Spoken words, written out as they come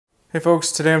Hey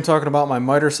folks, today I'm talking about my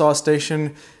miter saw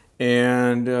station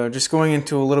and just going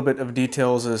into a little bit of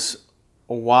details as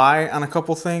why on a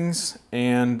couple things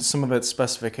and some of its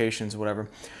specifications, whatever.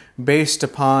 Based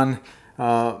upon,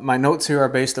 my notes here are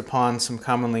based upon some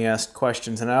commonly asked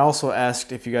questions, and I also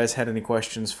asked if you guys had any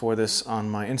questions for this on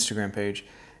my Instagram page,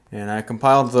 and I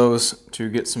compiled those to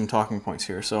get some talking points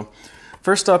here. So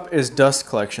first up is dust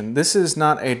collection. This is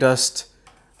not a dust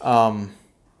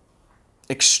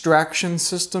extraction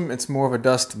system, it's more of a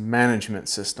dust management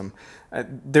system.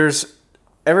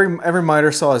 Every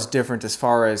miter saw is different as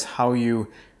far as how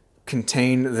you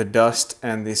contain the dust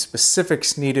and the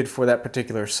specifics needed for that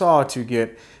particular saw to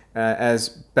get as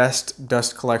best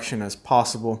dust collection as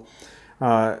possible.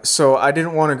 So I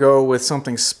didn't want to go with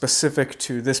something specific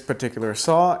to this particular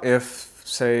saw if,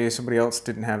 say, somebody else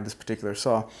didn't have this particular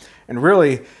saw. And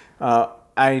really,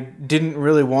 I didn't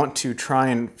really want to try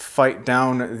and fight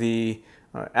down the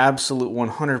absolute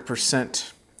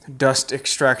 100% dust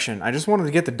extraction. I just wanted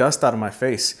to get the dust out of my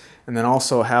face and then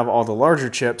also have all the larger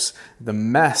chips, the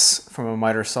mess from a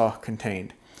miter saw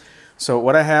contained. So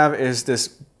what I have is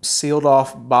this sealed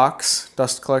off box,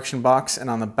 dust collection box, and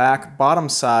on the back bottom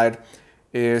side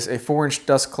is a 4-inch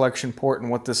dust collection port, and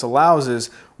what this allows is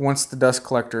once the dust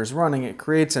collector is running, it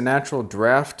creates a natural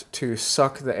draft to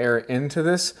suck the air into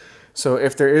this. So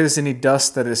if there is any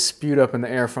dust that is spewed up in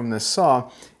the air from this saw,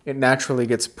 it naturally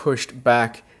gets pushed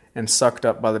back and sucked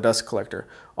up by the dust collector.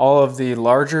 All of the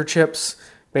larger chips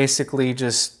basically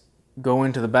just go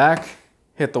into the back,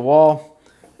 hit the wall,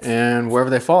 and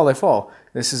wherever they fall, they fall.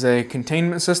 This is a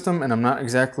containment system, and I'm not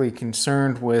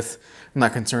concerned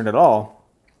at all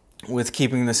with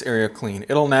keeping this area clean.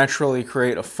 It'll naturally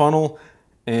create a funnel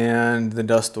and the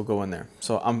dust will go in there.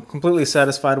 So I'm completely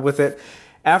satisfied with it.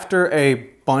 After a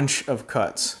bunch of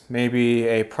cuts, maybe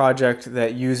a project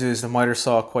that uses the miter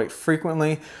saw quite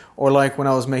frequently, or like when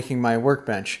I was making my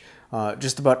workbench,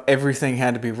 just about everything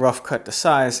had to be rough cut to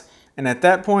size, and at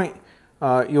that point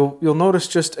you'll notice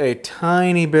just a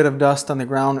tiny bit of dust on the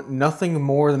ground, nothing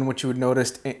more than what you would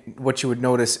notice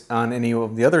on any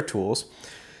of the other tools.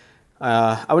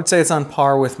 I would say it's on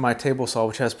par with my table saw,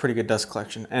 which has pretty good dust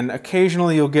collection, and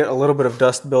occasionally you'll get a little bit of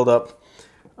dust buildup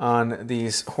on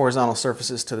these horizontal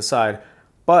surfaces to the side.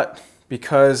 But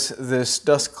because this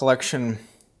dust collection,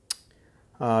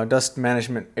 dust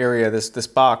management area, this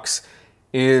box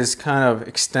is kind of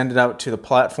extended out to the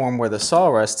platform where the saw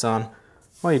rests on,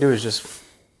 all you do is just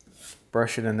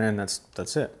brush it in there and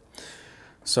that's it.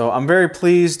 So I'm very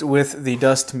pleased with the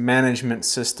dust management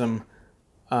system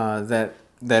that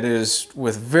is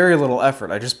with very little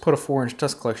effort. I just put a 4-inch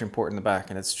dust collection port in the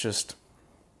back and it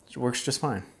works just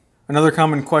fine. Another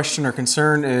common question or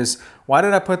concern is, why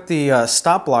did I put the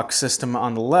stop block system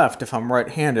on the left if I'm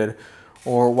right-handed?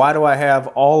 Or why do I have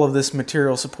all of this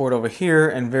material support over here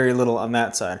and very little on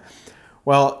that side?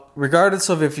 Well, regardless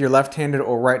of if you're left-handed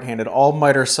or right-handed, all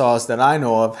miter saws that I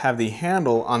know of have the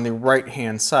handle on the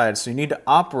right-hand side, so you need to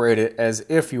operate it as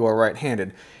if you are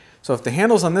right-handed. So if the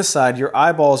handle's on this side, your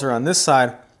eyeballs are on this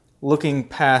side looking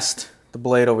past the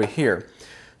blade over here.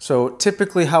 So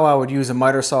typically how I would use a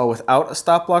miter saw without a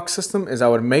stop block system is I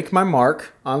would make my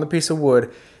mark on the piece of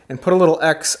wood and put a little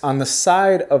X on the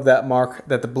side of that mark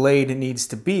that the blade needs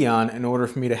to be on in order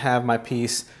for me to have my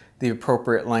piece the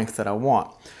appropriate length that I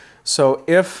want. So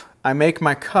if I make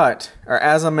my cut, or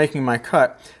as I'm making my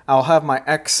cut, I'll have my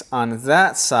X on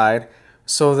that side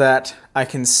so that I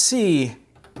can see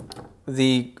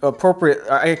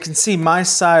I can see my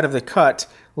side of the cut,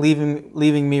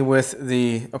 leaving me with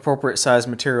the appropriate size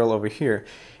material over here.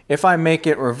 If I make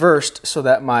it reversed so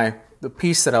that the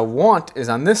piece that I want is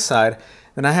on this side,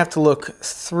 then I have to look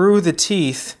through the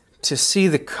teeth to see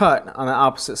the cut on the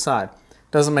opposite side.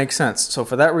 Doesn't make sense. So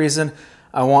for that reason,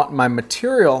 I want my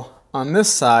material on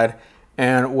this side,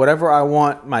 and whatever I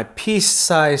want my piece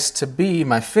size to be,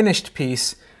 my finished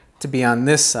piece, to be on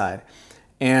this side.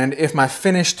 And if my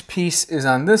finished piece is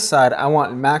on this side, I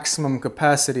want maximum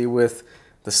capacity with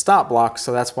the stop block,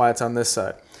 so that's why it's on this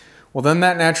side. Well, then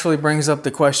that naturally brings up the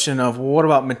question of, well, what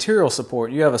about material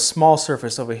support? You have a small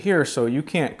surface over here, so you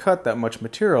can't cut that much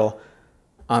material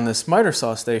on this miter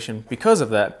saw station because of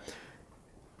that.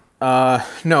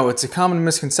 No, it's a common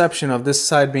misconception of this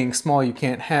side being small, you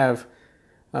can't have,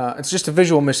 it's just a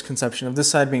visual misconception of this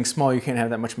side being small, you can't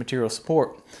have that much material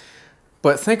support.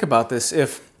 But think about this,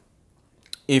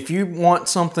 if you want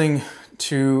something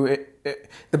to,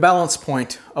 the balance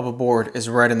point of a board is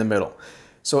right in the middle.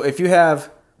 So if you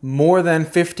have more than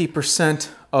 50%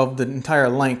 of the entire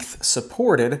length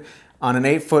supported on an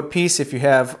 8-foot piece, if you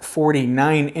have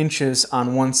 49 inches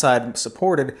on one side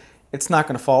supported, it's not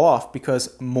going to fall off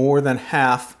because more than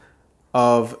half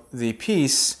of the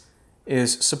piece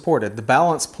is supported. The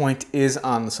balance point is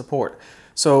on the support.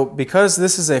 So because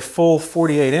this is a full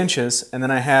 48 inches, and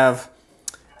then I have,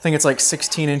 I think it's like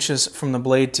 16 inches from the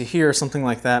blade to here, something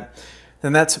like that,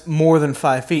 then that's more than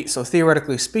 5 feet. So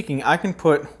theoretically speaking, I can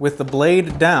put, with the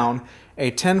blade down,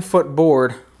 a 10-foot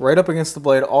board right up against the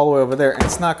blade all the way over there, and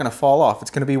it's not going to fall off.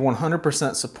 It's going to be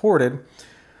 100% supported,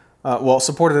 well,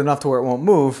 supported enough to where it won't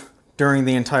move during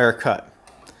the entire cut.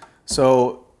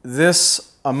 So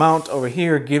this amount over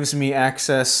here gives me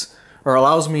access, or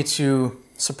allows me to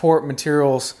support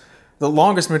materials, the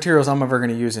longest materials I'm ever going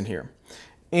to use in here.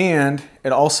 And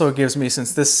it also gives me,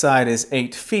 since this side is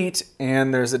 8 feet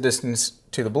and there's a distance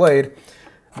to the blade,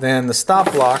 then the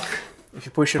stop block, if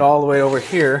you push it all the way over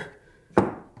here,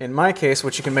 in my case,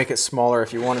 which you can make it smaller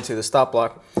if you wanted to, the stop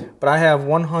block, but I have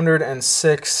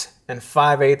 106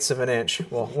 5/8 of an inch,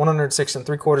 well, 106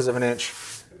 3/4 of an inch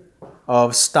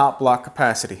of stop block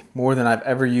capacity, more than I've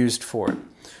ever used for it.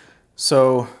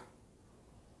 So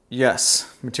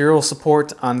yes, material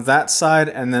support on that side,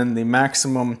 and then the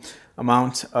maximum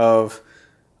amount of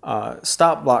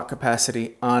stop block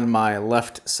capacity on my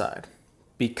left side,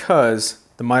 because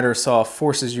the miter saw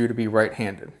forces you to be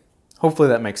right-handed. Hopefully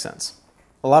that makes sense.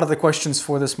 A lot of the questions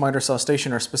for this miter saw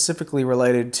station are specifically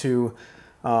related to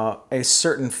a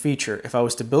certain feature. If I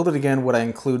was to build it again, would I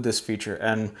include this feature?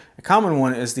 And a common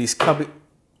one is these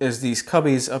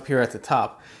cubbies up here at the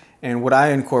top. And would I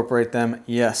incorporate them?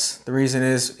 Yes. The reason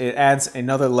is it adds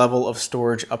another level of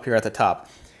storage up here at the top.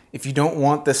 If you don't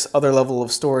want this other level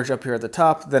of storage up here at the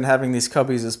top, then having these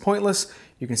cubbies is pointless.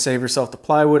 You can save yourself the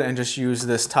plywood and just use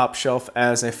this top shelf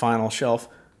as a final shelf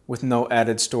with no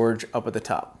added storage up at the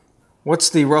top.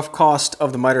 What's the rough cost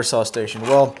of the miter saw station?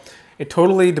 Well, it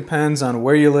totally depends on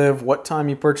where you live, what time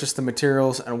you purchase the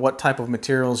materials, and what type of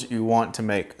materials you want to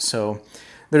make. So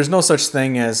there's no such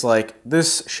thing as like,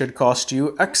 this should cost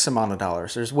you X amount of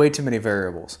dollars. There's way too many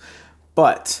variables.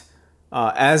 But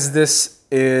as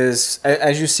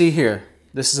you see here,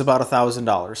 this is about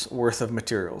 $1,000 worth of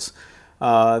materials.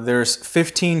 There's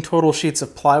 15 total sheets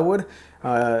of plywood,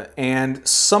 and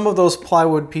some of those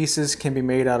plywood pieces can be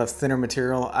made out of thinner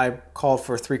material. I called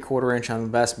for 3/4 inch on the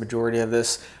vast majority of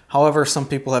this. However, some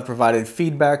people have provided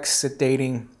feedback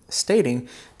stating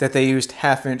that they used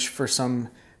 1/2 inch for some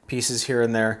pieces here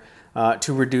and there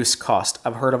to reduce cost.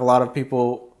 I've heard of a lot of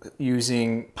people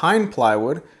using pine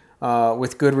plywood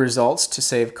with good results to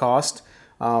save cost.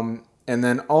 And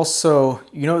then also,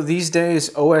 you know, these days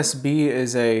OSB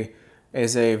is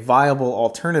a viable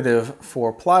alternative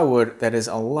for plywood that is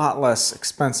a lot less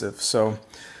expensive. So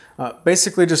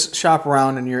basically just shop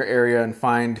around in your area and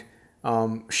find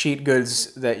sheet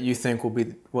goods that you think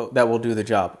that will do the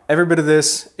job. Every bit of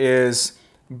this is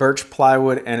birch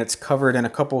plywood, and it's covered in a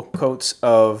couple coats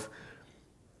of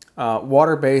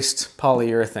water-based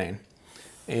polyurethane.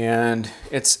 And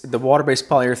the water-based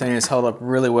polyurethane is held up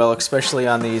really well, especially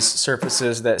on these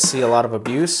surfaces that see a lot of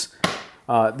abuse.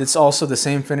 It's also the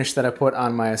same finish that I put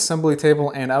on my assembly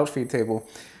table and outfeed table.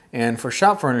 And for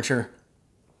shop furniture,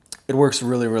 it works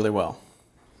really, really well.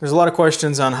 There's a lot of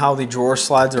questions on how the drawer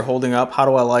slides are holding up. How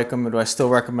do I like them? Do I still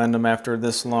recommend them after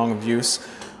this long of use?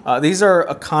 These are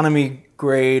economy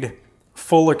grade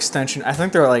full extension. I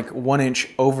think they're like 1 inch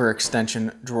over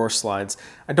extension drawer slides.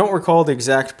 I don't recall the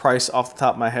exact price off the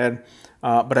top of my head,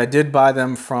 but I did buy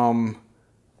them from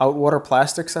Outwater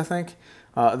Plastics, I think.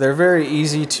 They're very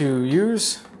easy to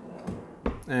use,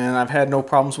 and I've had no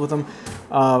problems with them.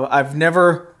 I've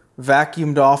never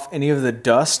vacuumed off any of the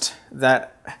dust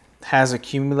that has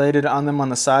accumulated on them on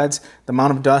the sides. The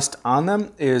amount of dust on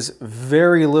them is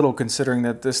very little, considering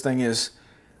that this thing is,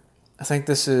 I think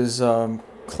this is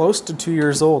close to 2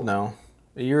 years old now.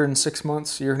 1 year and 6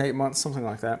 months, 1 year and 8 months, something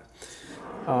like that.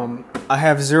 I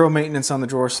have zero maintenance on the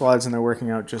drawer slides, and they're working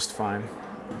out just fine.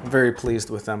 I'm very pleased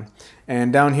with them.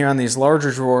 And down here on these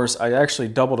larger drawers, I actually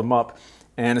doubled them up.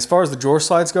 And as far as the drawer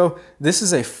slides go, this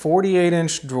is a 48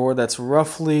 inch drawer that's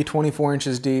roughly 24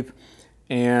 inches deep,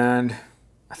 and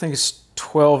I think it's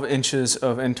 12 inches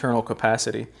of internal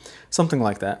capacity, something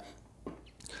like that.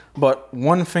 But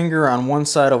one finger on one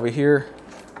side over here,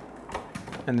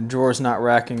 and the drawer's not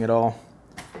racking at all.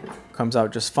 Comes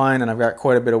out just fine, and I've got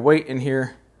quite a bit of weight in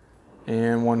here,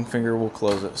 and one finger will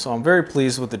close it. So I'm very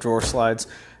pleased with the drawer slides.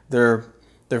 They're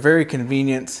very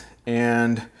convenient,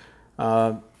 and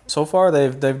so far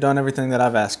they've done everything that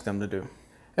I've asked them to do.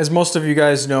 As most of you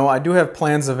guys know, I do have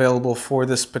plans available for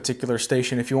this particular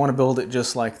station if you want to build it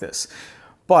just like this.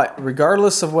 But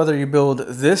regardless of whether you build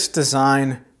this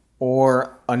design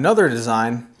or another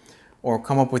design, or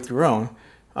come up with your own,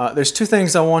 There's two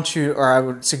things I want you, or I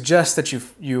would suggest that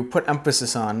you put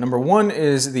emphasis on. Number one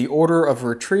is the order of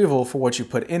retrieval for what you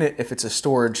put in it if it's a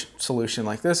storage solution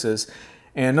like this is.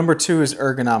 And number two is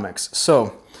ergonomics.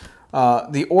 So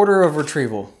the order of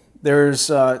retrieval. There's,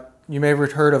 you may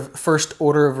have heard of first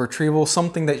order of retrieval,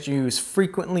 something that you use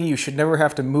frequently. You should never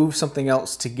have to move something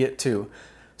else to get to.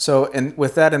 So, and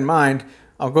with that in mind,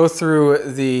 I'll go through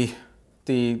the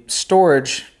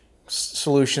storage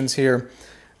solutions here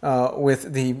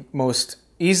with the most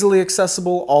easily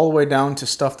accessible all the way down to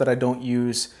stuff that I don't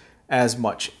use as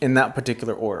much in that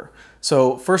particular order.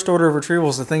 So first order of retrieval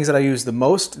is the things that I use the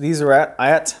most. These are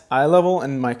at eye level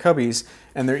in my cubbies,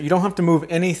 and you don't have to move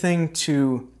anything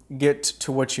to get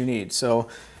to what you need. So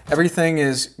everything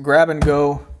is grab and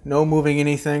go, no moving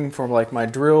anything for like my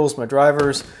drills, my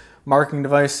drivers, marking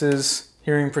devices,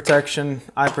 hearing protection,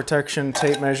 eye protection,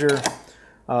 tape measure,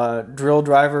 drill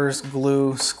drivers,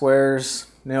 glue, squares,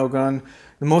 nail gun.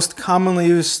 The most commonly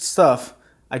used stuff,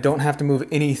 I don't have to move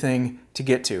anything to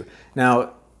get to.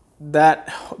 Now,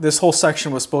 this whole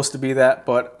section was supposed to be that,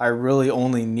 but I really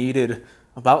only needed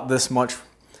about this much,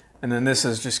 and then this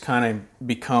has just kind of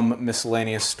become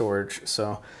miscellaneous storage.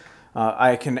 So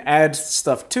I can add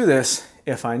stuff to this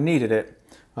if I needed it,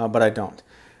 but I don't.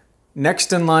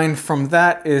 Next in line from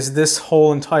that is this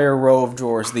whole entire row of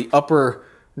drawers, the upper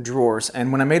drawers.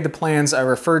 And when I made the plans, I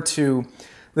referred to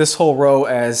this whole row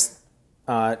as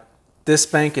this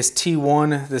bank is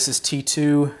T1, this is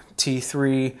T2,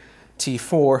 T3,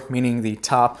 T4, meaning the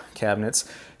top cabinets.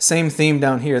 Same theme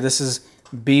down here. This is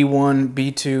B1,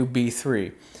 B2,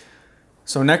 B3.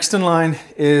 So next in line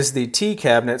is the T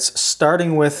cabinets,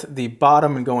 starting with the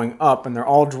bottom and going up, and they're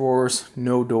all drawers,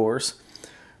 no doors.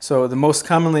 So the most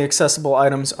commonly accessible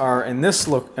items are in this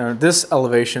this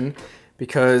elevation,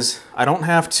 because I don't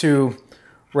have to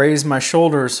raise my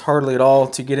shoulders hardly at all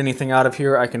to get anything out of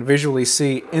here. I can visually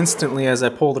see instantly as I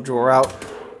pull the drawer out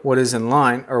what is in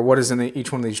line, or what is in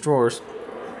each one of these drawers.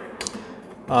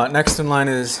 Next in line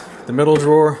is the middle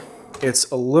drawer.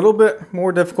 It's a little bit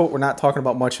more difficult. We're not talking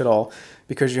about much at all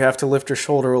because you have to lift your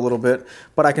shoulder a little bit,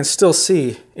 but I can still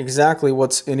see exactly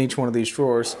what's in each one of these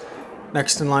drawers.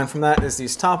 Next in line from that is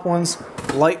these top ones,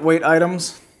 lightweight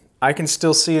items. I can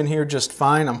still see in here just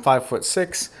fine. I'm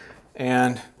 5'6",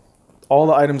 and all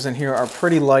the items in here are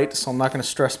pretty light, so I'm not going to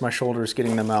stress my shoulders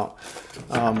getting them out.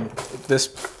 This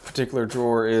particular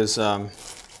drawer is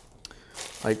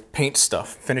like paint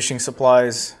stuff, finishing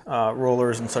supplies,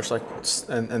 rollers and such like,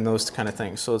 and those kind of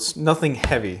things. So it's nothing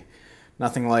heavy,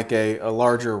 nothing like a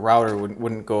larger router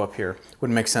wouldn't go up here.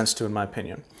 Wouldn't make sense to, in my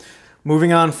opinion.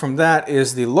 Moving on from that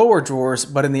is the lower drawers,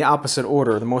 but in the opposite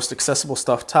order. The most accessible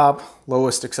stuff top,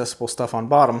 lowest accessible stuff on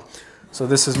bottom. So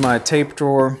this is my tape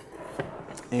drawer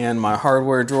and my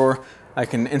hardware drawer. I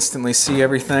can instantly see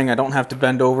everything. I don't have to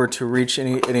bend over to reach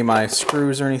any of my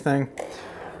screws or anything.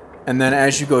 And then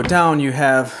as you go down, you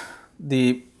have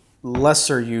the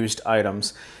lesser used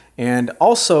items. And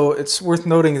also, it's worth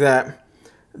noting that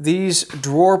these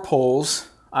drawer pulls,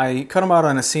 I cut them out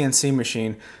on a CNC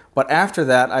machine, but after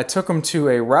that, I took them to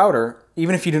a router.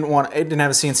 Even if you didn't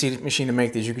have a CNC machine to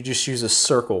make these, you could just use a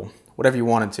circle, whatever you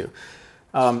wanted to.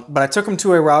 But I took them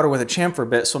to a router with a chamfer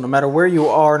bit, so no matter where you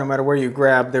are, no matter where you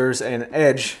grab, there's an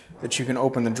edge that you can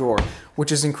open the drawer,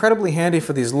 which is incredibly handy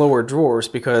for these lower drawers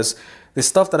because the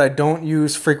stuff that I don't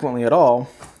use frequently at all,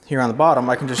 here on the bottom,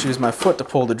 I can just use my foot to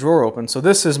pull the drawer open. So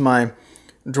this is my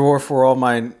drawer for all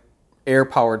my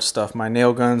air-powered stuff, my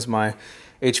nail guns, my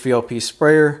HVLP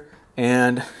sprayer,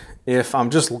 and if I'm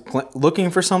just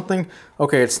looking for something,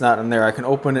 okay, it's not in there. I can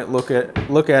open it, look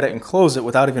at it, and close it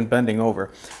without even bending over.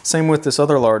 Same with this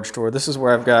other large drawer. This is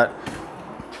where I've got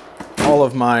all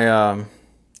of my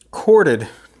corded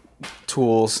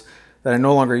tools that I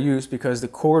no longer use because the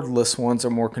cordless ones are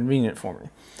more convenient for me.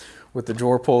 With the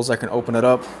drawer pulls, I can open it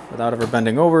up without ever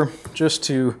bending over just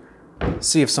to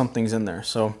see if something's in there.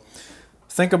 So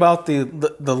think about the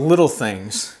little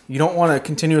things. You don't want to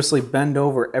continuously bend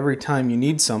over every time you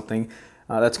need something.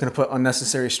 That's going to put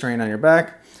unnecessary strain on your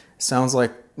back. It sounds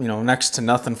like, you know, next to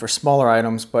nothing for smaller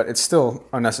items, but it's still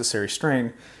unnecessary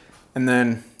strain. And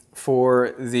then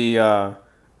for the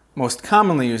most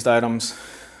commonly used items,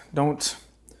 don't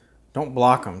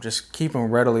block them. Just keep them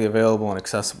readily available and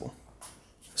accessible.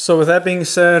 So with that being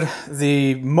said,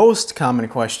 the most common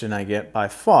question I get by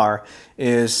far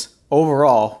is,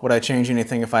 overall, would I change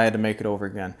anything if I had to make it over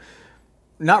again?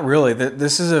 Not really.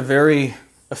 This is a very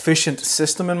efficient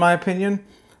system in my opinion,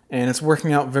 and it's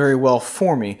working out very well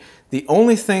for me. The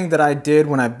only thing that I did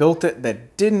when I built it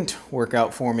that didn't work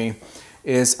out for me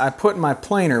is I put my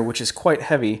planer, which is quite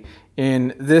heavy,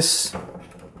 in this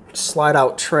slide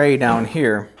out tray down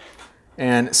here.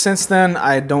 And since then,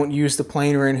 I don't use the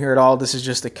planer in here at all. This is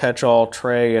just a catch-all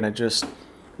tray, and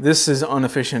this is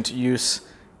inefficient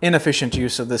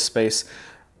use of this space.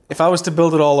 If I was to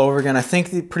build it all over again, I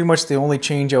think pretty much the only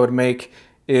change I would make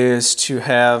is to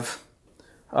have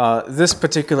this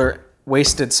particular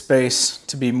wasted space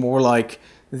to be more like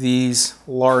these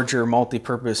larger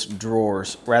multi-purpose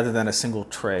drawers rather than a single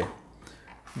tray.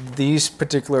 These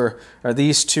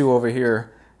two over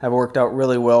here have worked out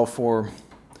really well for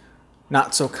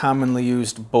not so commonly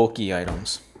used bulky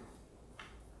items.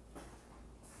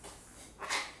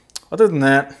 Other than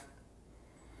that,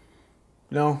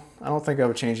 no, I don't think I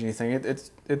would change anything.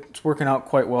 It's working out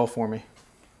quite well for me.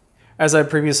 As I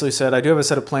previously said, I do have a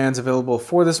set of plans available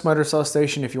for this miter saw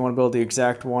station if you want to build the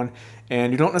exact one,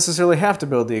 and you don't necessarily have to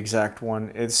build the exact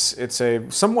one. It's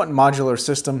a somewhat modular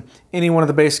system. Any one of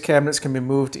the base cabinets can be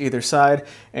moved to either side,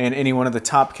 and any one of the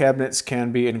top cabinets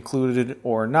can be included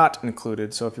or not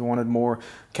included. So if you wanted more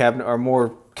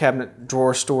cabinet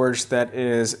drawer storage that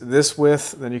is this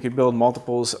width, then you could build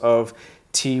multiples of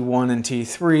T1 and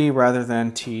T3 rather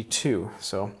than T2.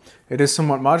 So it is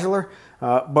somewhat modular.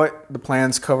 But the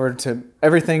plans covered to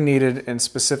everything needed and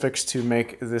specifics to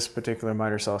make this particular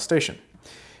miter saw station.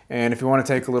 And if you want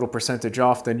to take a little percentage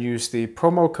off, then use the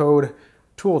promo code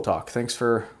ToolTalk. Thanks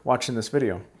for watching this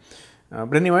video.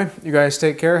 But anyway, you guys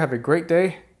take care, have a great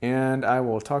day, and I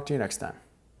will talk to you next time.